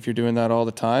mean, I think if you're doing that all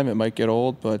the time, it might get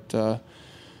old, but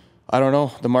I don't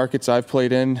know. The markets I've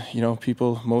played in,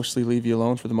 people mostly leave you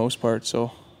alone for the most part,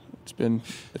 so it's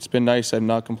been nice. I'm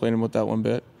not complaining about that one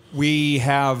bit. We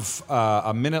have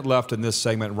a minute left in this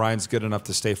segment. Ryan's good enough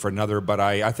to stay for another, but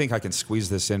I think I can squeeze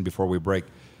this in before we break.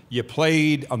 You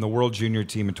played on the World Junior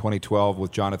team in 2012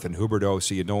 with Jonathan Huberdeau,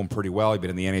 so you know him pretty well. You've been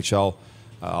in the NHL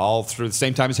all through the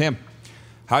same time as him.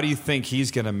 How do you think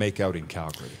he's going to make out in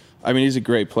Calgary? I mean, he's a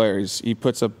great player. He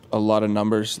puts up a lot of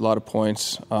numbers, a lot of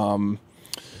points.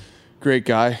 Great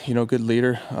guy, good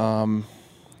leader.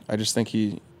 I just think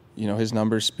his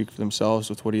numbers speak for themselves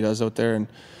with what he does out there,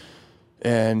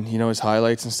 and his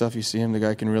highlights and stuff. You see him, the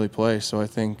guy can really play. So I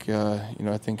think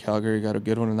Calgary got a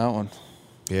good one in that one.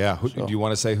 Yeah. Do you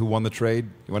want to say who won the trade?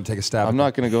 You want to take a stab? I'm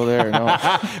not going to go there. No.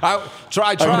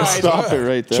 Tried. Stop it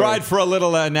right there. Tried for a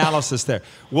little analysis there.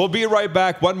 We'll be right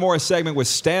back. One more segment with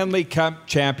Stanley Cup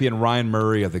champion Ryan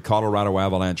Murray of the Colorado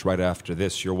Avalanche right after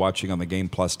this. You're watching on the Game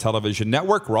Plus television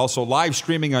network. We're also live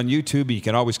streaming on YouTube. You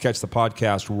can always catch the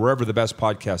podcast wherever the best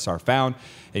podcasts are found,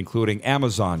 including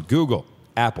Amazon, Google,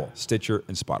 Apple, Stitcher,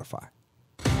 and Spotify.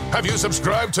 Have you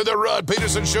subscribed to The Rod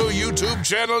Peterson Show YouTube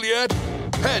channel yet?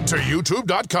 Head to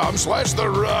youtube.com/The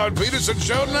Rod Peterson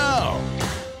Show now.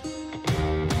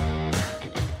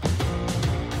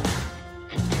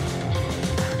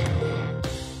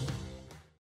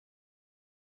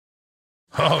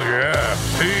 Oh, yeah,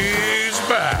 he's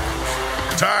back.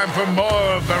 Time for more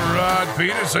of The Rod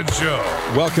Peterson Show.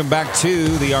 Welcome back to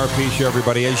the RP Show,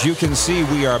 everybody. As you can see,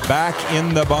 we are back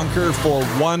in the bunker for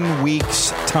 1 week's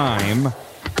time.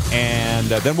 And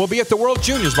then we'll be at the World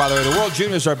Juniors, by the way. The World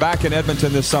Juniors are back in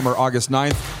Edmonton this summer, August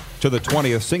 9th to the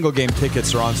 20th. Single game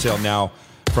tickets are on sale now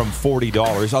from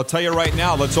 $40. I'll tell you right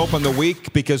now, let's open the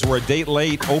week because we're a date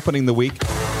late opening the week.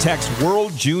 Text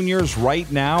World Juniors right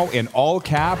now in all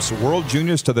caps, World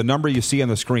Juniors to the number you see on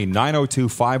the screen,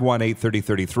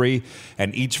 902-518-3033.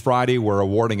 And each Friday, we're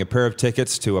awarding a pair of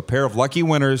tickets to a pair of lucky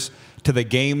winners to the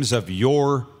games of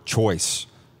your choice.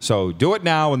 So do it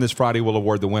now, and this Friday we'll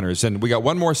award the winners. And we got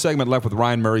one more segment left with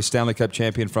Ryan Murray, Stanley Cup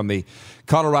champion from the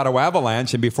Colorado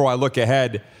Avalanche. And before I look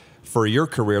ahead for your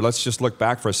career, let's just look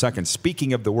back for a second.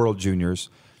 Speaking of the World Juniors,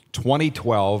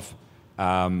 2012,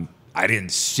 I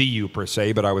didn't see you per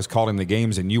se, but I was calling the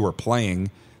games and you were playing.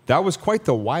 That was quite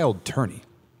the wild tourney.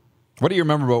 What do you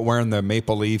remember about wearing the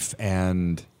maple leaf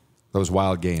and those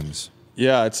wild games?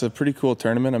 Yeah, it's a pretty cool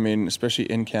tournament. I mean, especially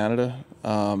in Canada.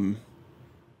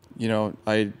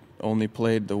 I only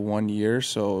played the 1 year,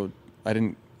 so I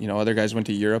didn't, other guys went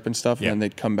to Europe and stuff, and then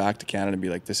they'd come back to Canada and be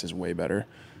like, this is way better,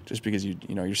 just because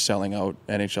you're selling out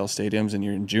NHL stadiums and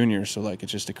you're in junior, so like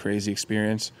it's just a crazy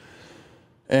experience.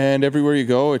 And everywhere you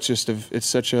go, it's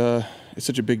such a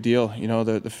big deal.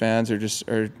 The fans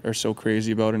are so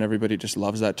crazy about it, and everybody just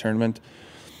loves that tournament.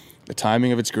 The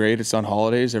timing of it's great. It's on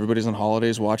holidays. Everybody's on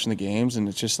holidays watching the games, and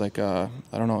it's just like I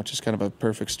don't know. It's just kind of a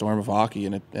perfect storm of hockey,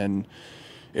 and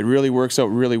it really works out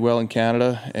really well in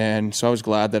Canada. And so I was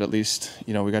glad that at least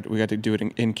we got to do it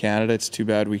in Canada. It's too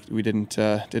bad we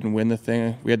didn't win the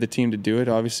thing. We had the team to do it.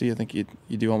 Obviously, I think you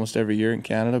do almost every year in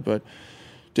Canada, but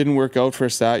didn't work out for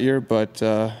us that year. But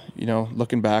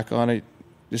looking back on it,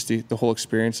 just the whole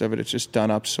experience of it, it's just done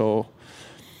up so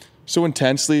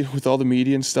intensely with all the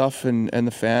media and stuff and the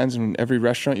fans, and every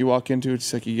restaurant you walk into,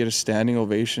 it's like you get a standing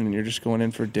ovation and you're just going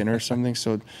in for dinner or something.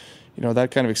 So,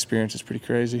 that kind of experience is pretty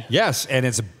crazy. Yes, and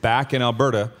it's back in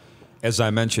Alberta, as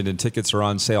I mentioned, and tickets are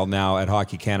on sale now at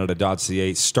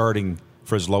hockeycanada.ca, starting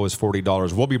for as low as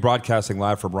 $40. We'll be broadcasting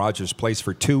live from Rogers Place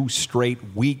for 2 straight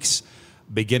weeks,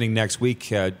 beginning next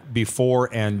week, before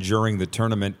and during the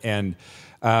tournament. And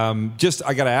I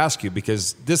got to ask you,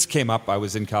 because this came up, I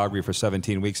was in Calgary for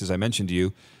 17 weeks, as I mentioned to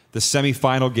you, the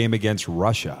semifinal game against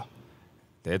Russia.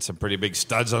 They had some pretty big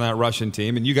studs on that Russian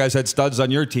team, and you guys had studs on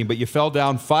your team, but you fell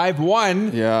down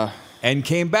 5-1 Yeah. and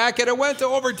came back, and it went to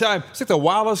overtime. It's like the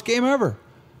wildest game ever.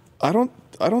 I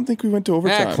don't think we went to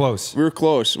overtime. Close. We were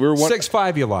close. We were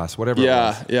 6-5 you lost, whatever it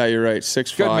was. Yeah, you're right.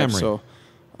 6-5. Good memory. So,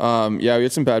 we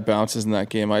had some bad bounces in that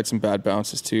game. I had some bad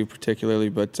bounces too, particularly,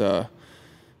 but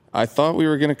I thought we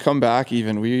were going to come back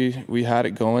even. We had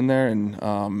it going there,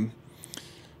 and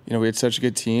we had such a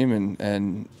good team,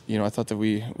 and I thought that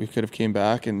we could have came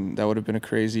back, and that would have been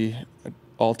a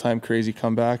all-time crazy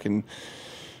comeback, and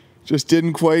just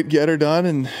didn't quite get her done.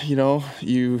 And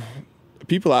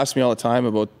people ask me all the time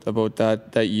about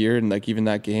that year and like even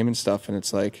that game and stuff, and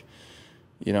it's like,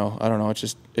 I don't know,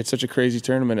 it's such a crazy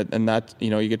tournament, and that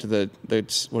you get to the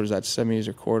what is that, semis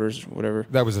or quarters, whatever.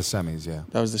 That was the semis, yeah.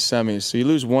 That was the semis. So you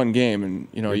lose one game, and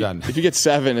You're done. If you get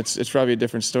 7, it's probably a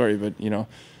different story. But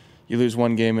you lose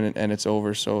one game and it's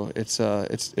over. So it's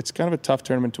kind of a tough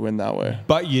tournament to win that way.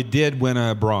 But you did win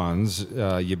a bronze.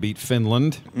 You beat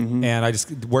Finland, and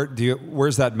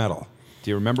where's that medal? Do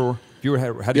you remember?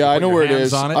 I know where it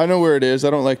is. I know where it is.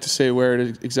 I don't like to say where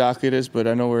exactly it is, but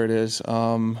I know where it is.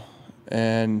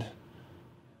 And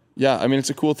yeah, I mean, it's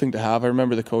a cool thing to have. I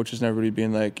remember the coaches and everybody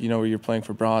being like, where you're playing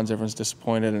for bronze, everyone's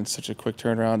disappointed, and it's such a quick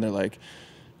turnaround. They're like,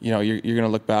 you're going to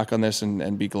look back on this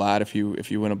and be glad if you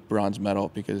win a bronze medal,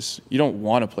 because you don't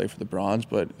want to play for the bronze,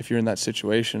 but if you're in that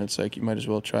situation, it's like you might as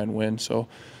well try and win. So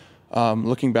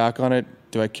looking back on it,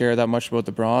 do I care that much about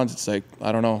the bronze? It's like,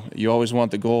 I don't know. You always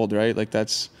want the gold, right? Like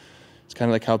it's kind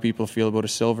of like how people feel about a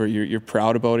silver. You're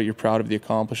proud about it. You're proud of the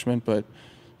accomplishment, but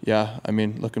yeah, I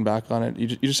mean, looking back on it, you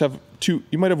just have you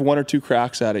might have 1 or 2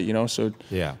 cracks at it, so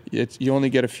yeah, you only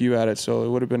get a few at it, so it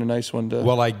would have been a nice one to.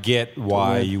 Well, I get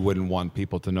why you wouldn't want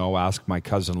people to know. Ask my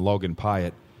cousin Logan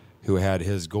Pyatt, who had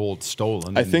his gold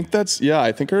stolen. I think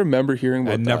I remember hearing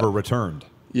about and that. never returned.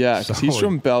 Yeah, because he's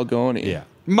from Balgonie. Yeah,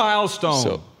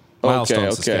 Milestone.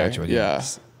 Milestone, Saskatchewan. Yeah.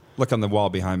 Look on the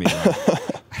wall behind me.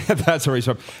 That's where he's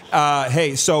from.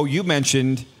 Hey, so you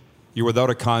mentioned you're without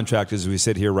a contract as we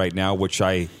sit here right now, which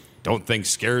I don't think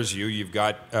scares you. You've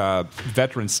got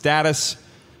veteran status,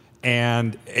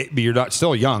 but you're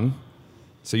still young,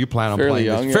 so you plan on fairly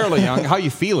playing. Young, fairly young. How are you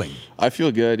feeling? I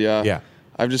feel good. Yeah. Yeah.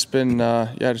 I've just been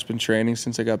training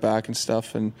since I got back and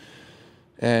stuff, and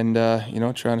trying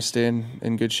to stay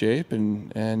in good shape,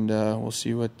 and we'll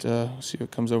see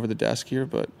what comes over the desk here,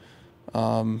 but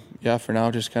for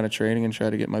now, just kind of training and try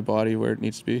to get my body where it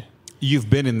needs to be.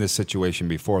 You've been in this situation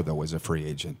before, though, as a free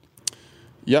agent.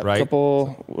 Yep, right?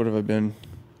 What have I been?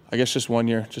 I guess just 1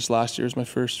 year. Just last year was my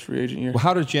first free agent year. Well,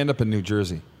 how did you end up in New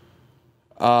Jersey?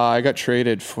 I got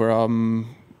traded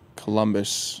from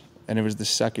Columbus, and it was the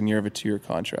second year of a 2-year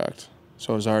contract.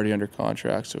 So I was already under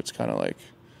contract, so it's kind of like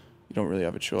you don't really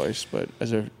have a choice. But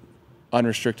as an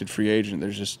unrestricted free agent,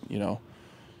 there's just,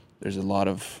 there's a lot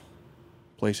of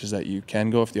places that you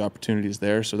can go if the opportunity is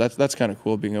there. So that's kind of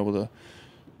cool, being able to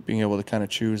kind of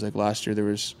choose. Like last year, there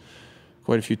was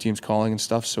quite a few teams calling and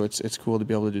stuff, so it's cool to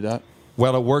be able to do that.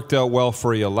 Well, it worked out well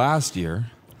for you last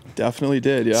year. Definitely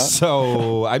did, yeah.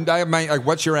 So,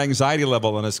 what's your anxiety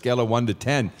level on a scale of 1 to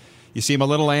 10? You seem a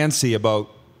little antsy about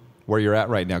where you're at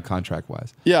right now,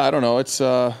 contract-wise. Yeah, I don't know. It's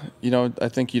I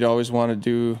think you'd always want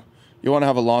to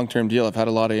have a long-term deal. I've had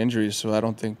a lot of injuries, so I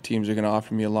don't think teams are going to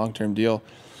offer me a long-term deal,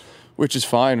 which is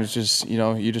fine. It's just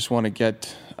you just want to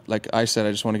get. Like I said,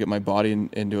 I just want to get my body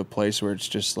into a place where it's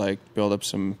just like build up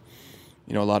some,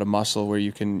 a lot of muscle where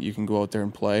you can go out there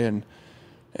and play, and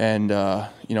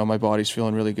my body's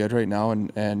feeling really good right now,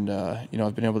 and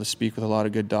I've been able to speak with a lot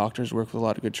of good doctors, work with a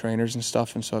lot of good trainers and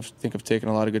stuff, and so I think I've taken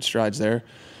a lot of good strides there.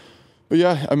 But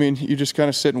yeah, I mean, you just kind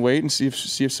of sit and wait and see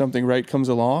if something right comes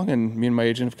along, and me and my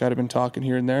agent have kind of been talking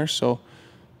here and there, so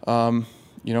trying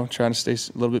to stay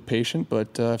a little bit patient,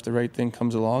 but if the right thing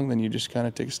comes along, then you just kind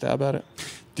of take a stab at it.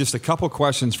 Just a couple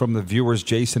questions from the viewers.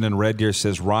 Jason in Red Deer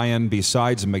says, Ryan,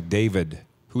 besides McDavid,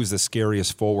 who's the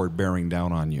scariest forward bearing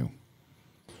down on you?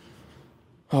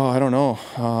 Oh, I don't know.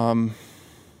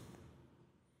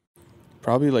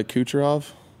 Probably like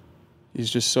Kucherov. He's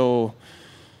just so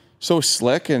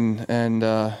slick, and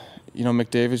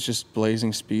McDavid's just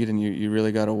blazing speed, and you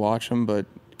really got to watch him. But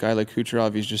a guy like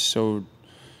Kucherov, he's just so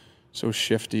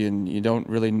shifty, and you don't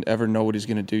really ever know what he's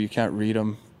going to do. You can't read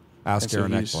him. Ask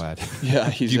Aaron Ekblad. Yeah,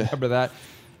 do you remember that?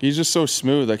 He's just so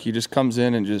smooth. Like he just comes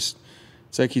in and it's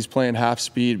like he's playing half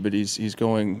speed, but he's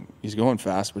going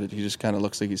fast. But he just kind of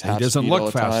looks like he's half speed. He doesn't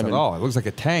look fast at all. It looks like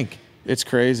a tank. It's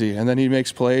crazy. And then he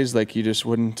makes plays like you just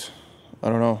wouldn't. I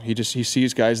don't know. He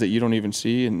sees guys that you don't even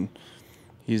see, and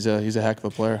he's a heck of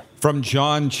a player. From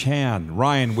John Chan,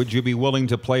 Ryan, would you be willing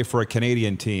to play for a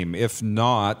Canadian team? If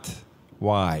not,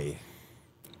 why?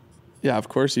 Yeah, of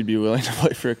course he'd be willing to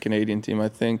play for a Canadian team. I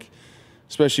think,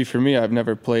 especially for me, I've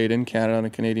never played in Canada on a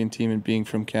Canadian team and being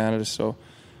from Canada, so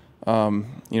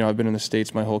I've been in the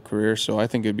States my whole career, so I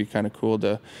think it'd be kind of cool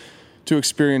to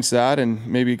experience that, and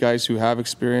maybe guys who have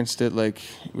experienced it, like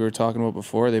we were talking about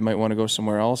before, they might want to go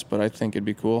somewhere else, but I think it'd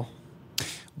be cool.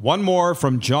 One more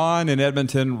from John in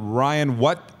Edmonton. Ryan,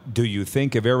 what do you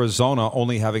think of Arizona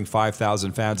only having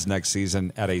 5,000 fans next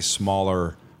season at a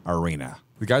smaller arena?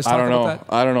 You guys talk about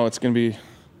that? I don't know. It'll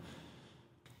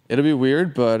be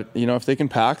weird, but, if they can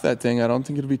pack that thing, I don't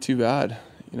think it'll be too bad.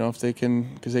 If they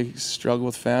can, because they struggle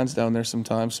with fans down there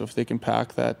sometimes, so if they can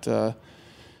pack that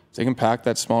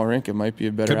small rink, it might be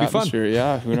a better atmosphere. Fun.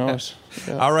 Yeah, who knows?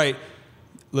 Yeah. All right.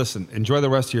 Listen, enjoy the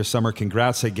rest of your summer.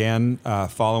 Congrats again.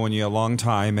 Following you a long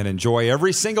time, and enjoy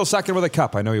every single second with a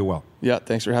cup. I know you will. Yeah,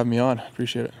 thanks for having me on.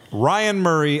 Appreciate it. Ryan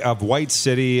Murray of White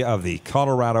City of the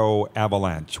Colorado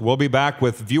Avalanche. We'll be back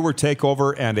with viewer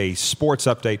takeover and a sports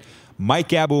update.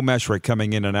 Mike Abu-Meshrik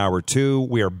coming in hour 2.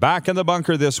 We are back in the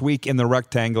bunker this week in the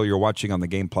Rectangle. You're watching on the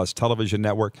Game Plus television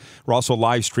network. We're also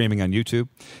live streaming on YouTube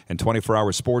and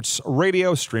 24-hour sports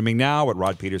radio streaming now at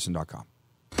rodpeterson.com.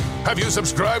 Have you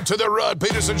subscribed to the Rod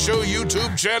Peterson Show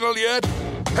YouTube channel yet?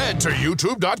 Head to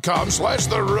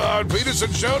youtube.com/The Rod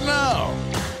Peterson Show now.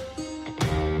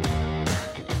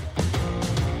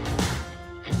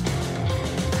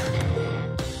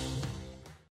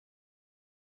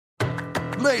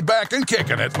 Laid back and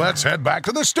kicking it, let's head back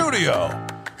to the studio.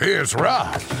 Here's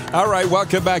Rod. All right,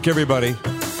 welcome back, everybody.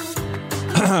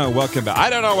 Welcome back.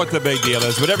 I don't know what the big deal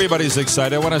is, but everybody's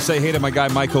excited. I want to say hey to my guy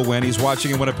Michael Wynn. He's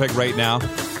watching in Winnipeg right now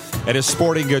at his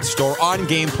sporting goods store on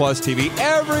Game Plus TV.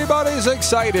 Everybody's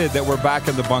excited that we're back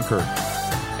in the bunker.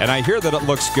 And I hear that it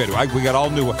looks good. We got all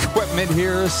new equipment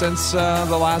here since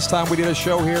the last time we did a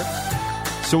show here.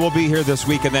 So we'll be here this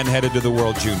week and then headed to the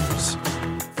World Juniors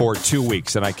for 2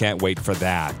 weeks, and I can't wait for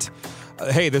that.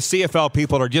 Hey, the CFL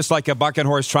people are just like a bucking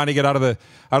horse trying to get out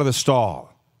of the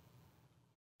stall.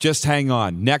 Just hang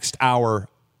on. Next hour,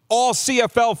 all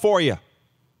CFL for you.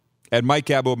 And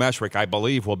Mike Abu-Meshrik, I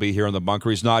believe, will be here in the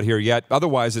bunker. He's not here yet.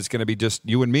 Otherwise, it's going to be just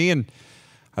you and me, and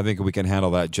I think we can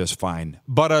handle that just fine.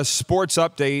 But a sports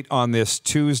update on this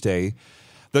Tuesday.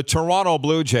 The Toronto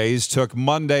Blue Jays took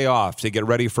Monday off to get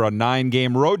ready for a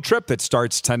 9-game road trip that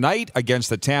starts tonight against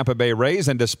the Tampa Bay Rays.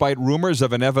 And despite rumors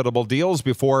of inevitable deals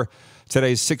before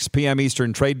today's 6 p.m.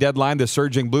 Eastern trade deadline, the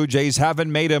surging Blue Jays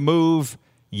haven't made a move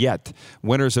yet.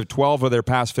 Winners of 12 of their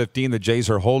past 15, the Jays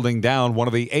are holding down one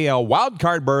of the AL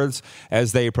wildcard berths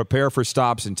as they prepare for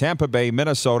stops in Tampa Bay,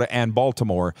 Minnesota, and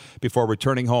Baltimore before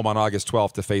returning home on August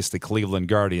 12th to face the Cleveland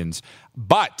Guardians.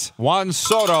 But Juan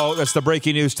Soto, that's the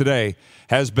breaking news today,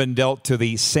 has been dealt to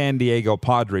the San Diego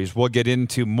Padres. We'll get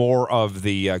into more of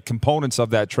the components of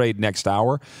that trade next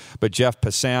hour. But Jeff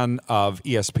Passan of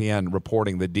ESPN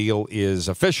reporting the deal is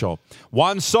official.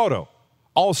 Juan Soto,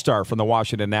 all-star from the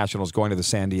Washington Nationals, going to the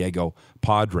San Diego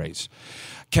Padres.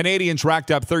 Canadians racked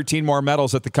up 13 more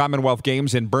medals at the Commonwealth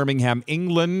Games in Birmingham,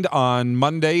 England on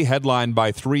Monday, headlined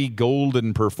by 3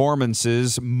 golden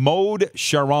performances. Maude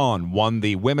Sharon won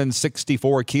the women's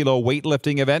 64-kilo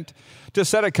weightlifting event to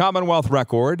set a Commonwealth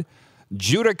record.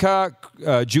 Judoka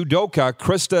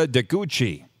Krista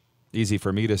Deguchi, easy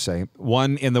for me to say,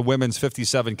 won in the women's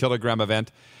 57-kilogram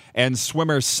event. And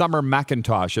swimmer Summer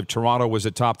McIntosh of Toronto was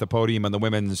atop the podium in the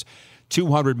women's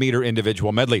 200-meter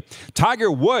individual medley. Tiger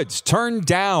Woods turned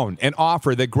down an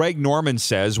offer that Greg Norman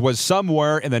says was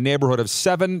somewhere in the neighborhood of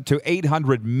 $700 to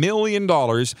 $800 million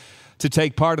to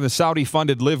take part in the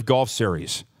Saudi-funded Live Golf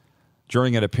Series.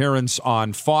 During an appearance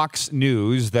on Fox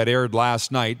News that aired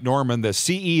last night, Norman, the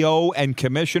CEO and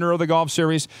commissioner of the golf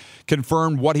series,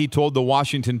 confirmed what he told the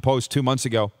Washington Post 2 months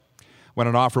ago when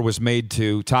an offer was made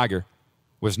to Tiger.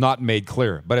 Was not made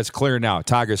clear, but it's clear now.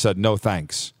 Tiger said no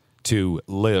thanks to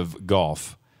Live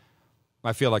Golf.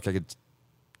 I feel like I could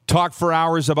talk for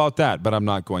hours about that, but I'm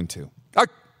not going to. Of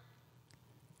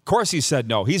course he said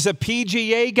no. He's a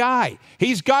PGA guy.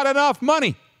 He's got enough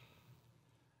money.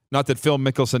 Not that Phil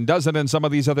Mickelson doesn't and some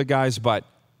of these other guys, but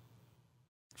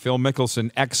Phil Mickelson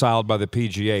exiled by the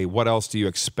PGA. What else do you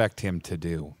expect him to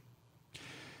do?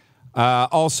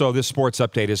 Also, this sports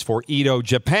update is for Edo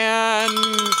Japan.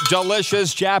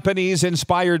 Delicious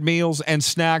Japanese-inspired meals and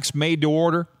snacks made to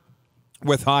order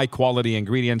with high-quality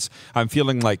ingredients. I'm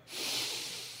feeling like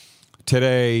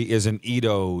today is an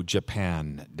Edo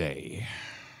Japan day.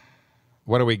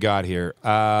 What do we got here?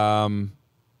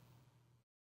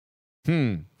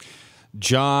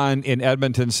 John in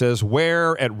Edmonton says,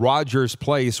 where at Rogers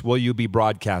Place will you be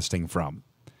broadcasting from?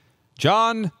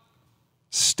 John,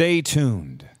 stay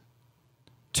tuned.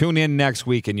 Tune in next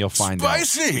week and you'll find out.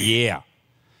 Spicy! Yeah.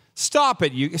 Stop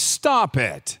it. Stop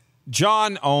it.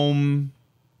 John Ohm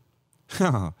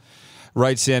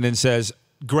writes in and says,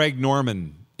 Greg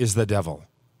Norman is the devil.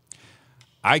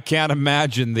 I can't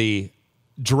imagine the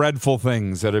dreadful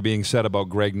things that are being said about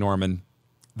Greg Norman,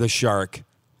 the Shark,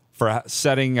 for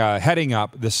heading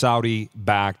up the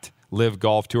Saudi-backed Live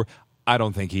Golf Tour. I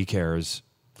don't think he cares.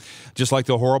 Just like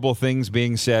the horrible things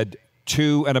being said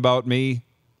to and about me,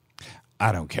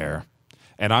 I don't care.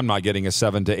 And I'm not getting a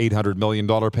 $700 to $800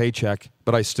 million paycheck,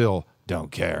 but I still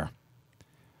don't care.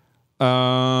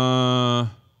 The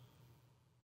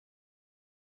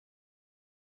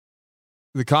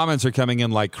comments are coming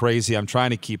in like crazy. I'm trying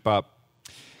to keep up.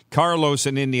 Carlos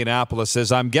in Indianapolis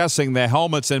says, I'm guessing the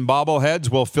helmets and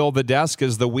bobbleheads will fill the desk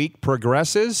as the week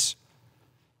progresses.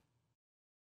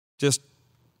 Just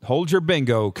hold your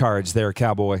bingo cards there,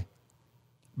 cowboy.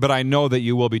 But I know that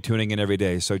you will be tuning in every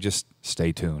day, so just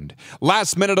stay tuned.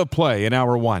 Last minute of play in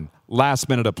hour one. Last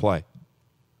minute of play.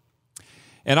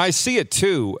 And I see it,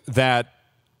 too, that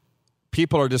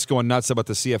people are just going nuts about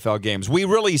the CFL games. We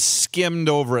really skimmed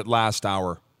over it last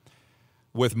hour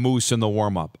with Moose in the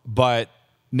warm-up. But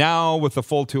now with the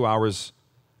full 2 hours,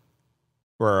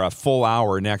 or a full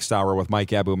hour next hour with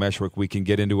Mike Abu-Meshwick, we can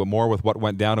get into it more with what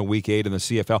went down in Week 8 in the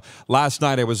CFL. Last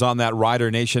night I was on that Rider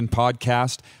Nation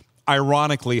podcast,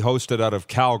 ironically hosted out of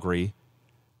Calgary,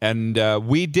 and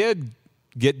we did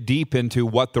get deep into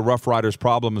what the Rough Riders'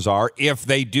 problems are, if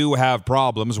they do have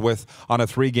problems with on a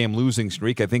 3-game losing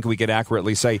streak. I think we could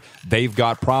accurately say they've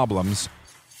got problems.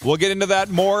 We'll get into that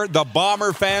more. The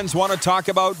Bomber fans want to talk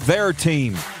about their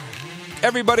team.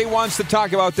 Everybody wants to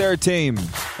talk about their team,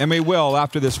 and we will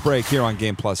after this break here on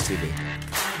Game Plus TV.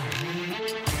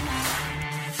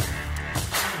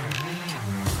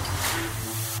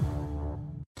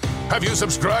 Have you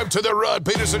subscribed to the Rod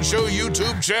Peterson Show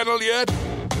YouTube channel yet?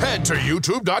 Head to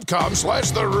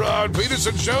youtube.com/The Rod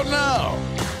Peterson Show now.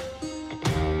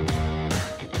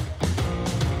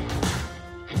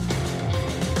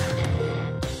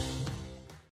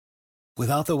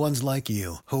 Without the ones like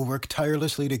you, who work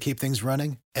tirelessly to keep things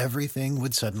running, everything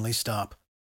would suddenly stop.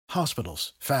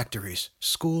 Hospitals, factories,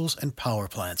 schools, and power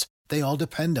plants, they all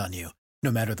depend on you. No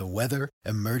matter the weather,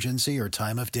 emergency, or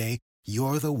time of day,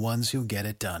 you're the ones who get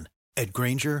it done. At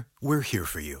Grainger, we're here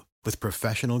for you with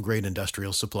professional-grade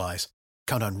industrial supplies.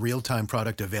 Count on real-time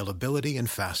product availability and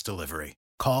fast delivery.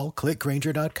 Call, click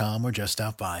Grainger.com, or just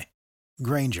stop by.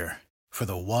 Grainger, for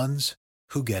the ones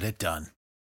who get it done.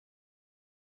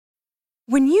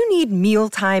 When you need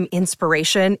mealtime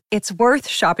inspiration, it's worth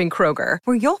shopping Kroger,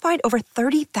 where you'll find over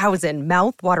 30,000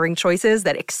 mouth-watering choices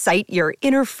that excite your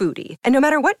inner foodie. And no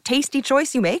matter what tasty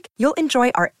choice you make, you'll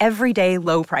enjoy our everyday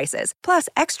low prices, plus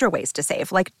extra ways to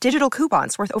save, like digital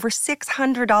coupons worth over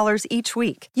 $600 each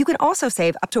week. You can also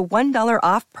save up to $1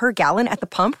 off per gallon at the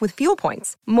pump with fuel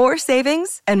points. More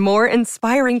savings and more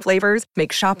inspiring flavors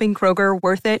make shopping Kroger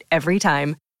worth it every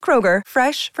time. Kroger,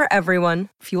 fresh for everyone.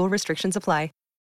 Fuel restrictions apply.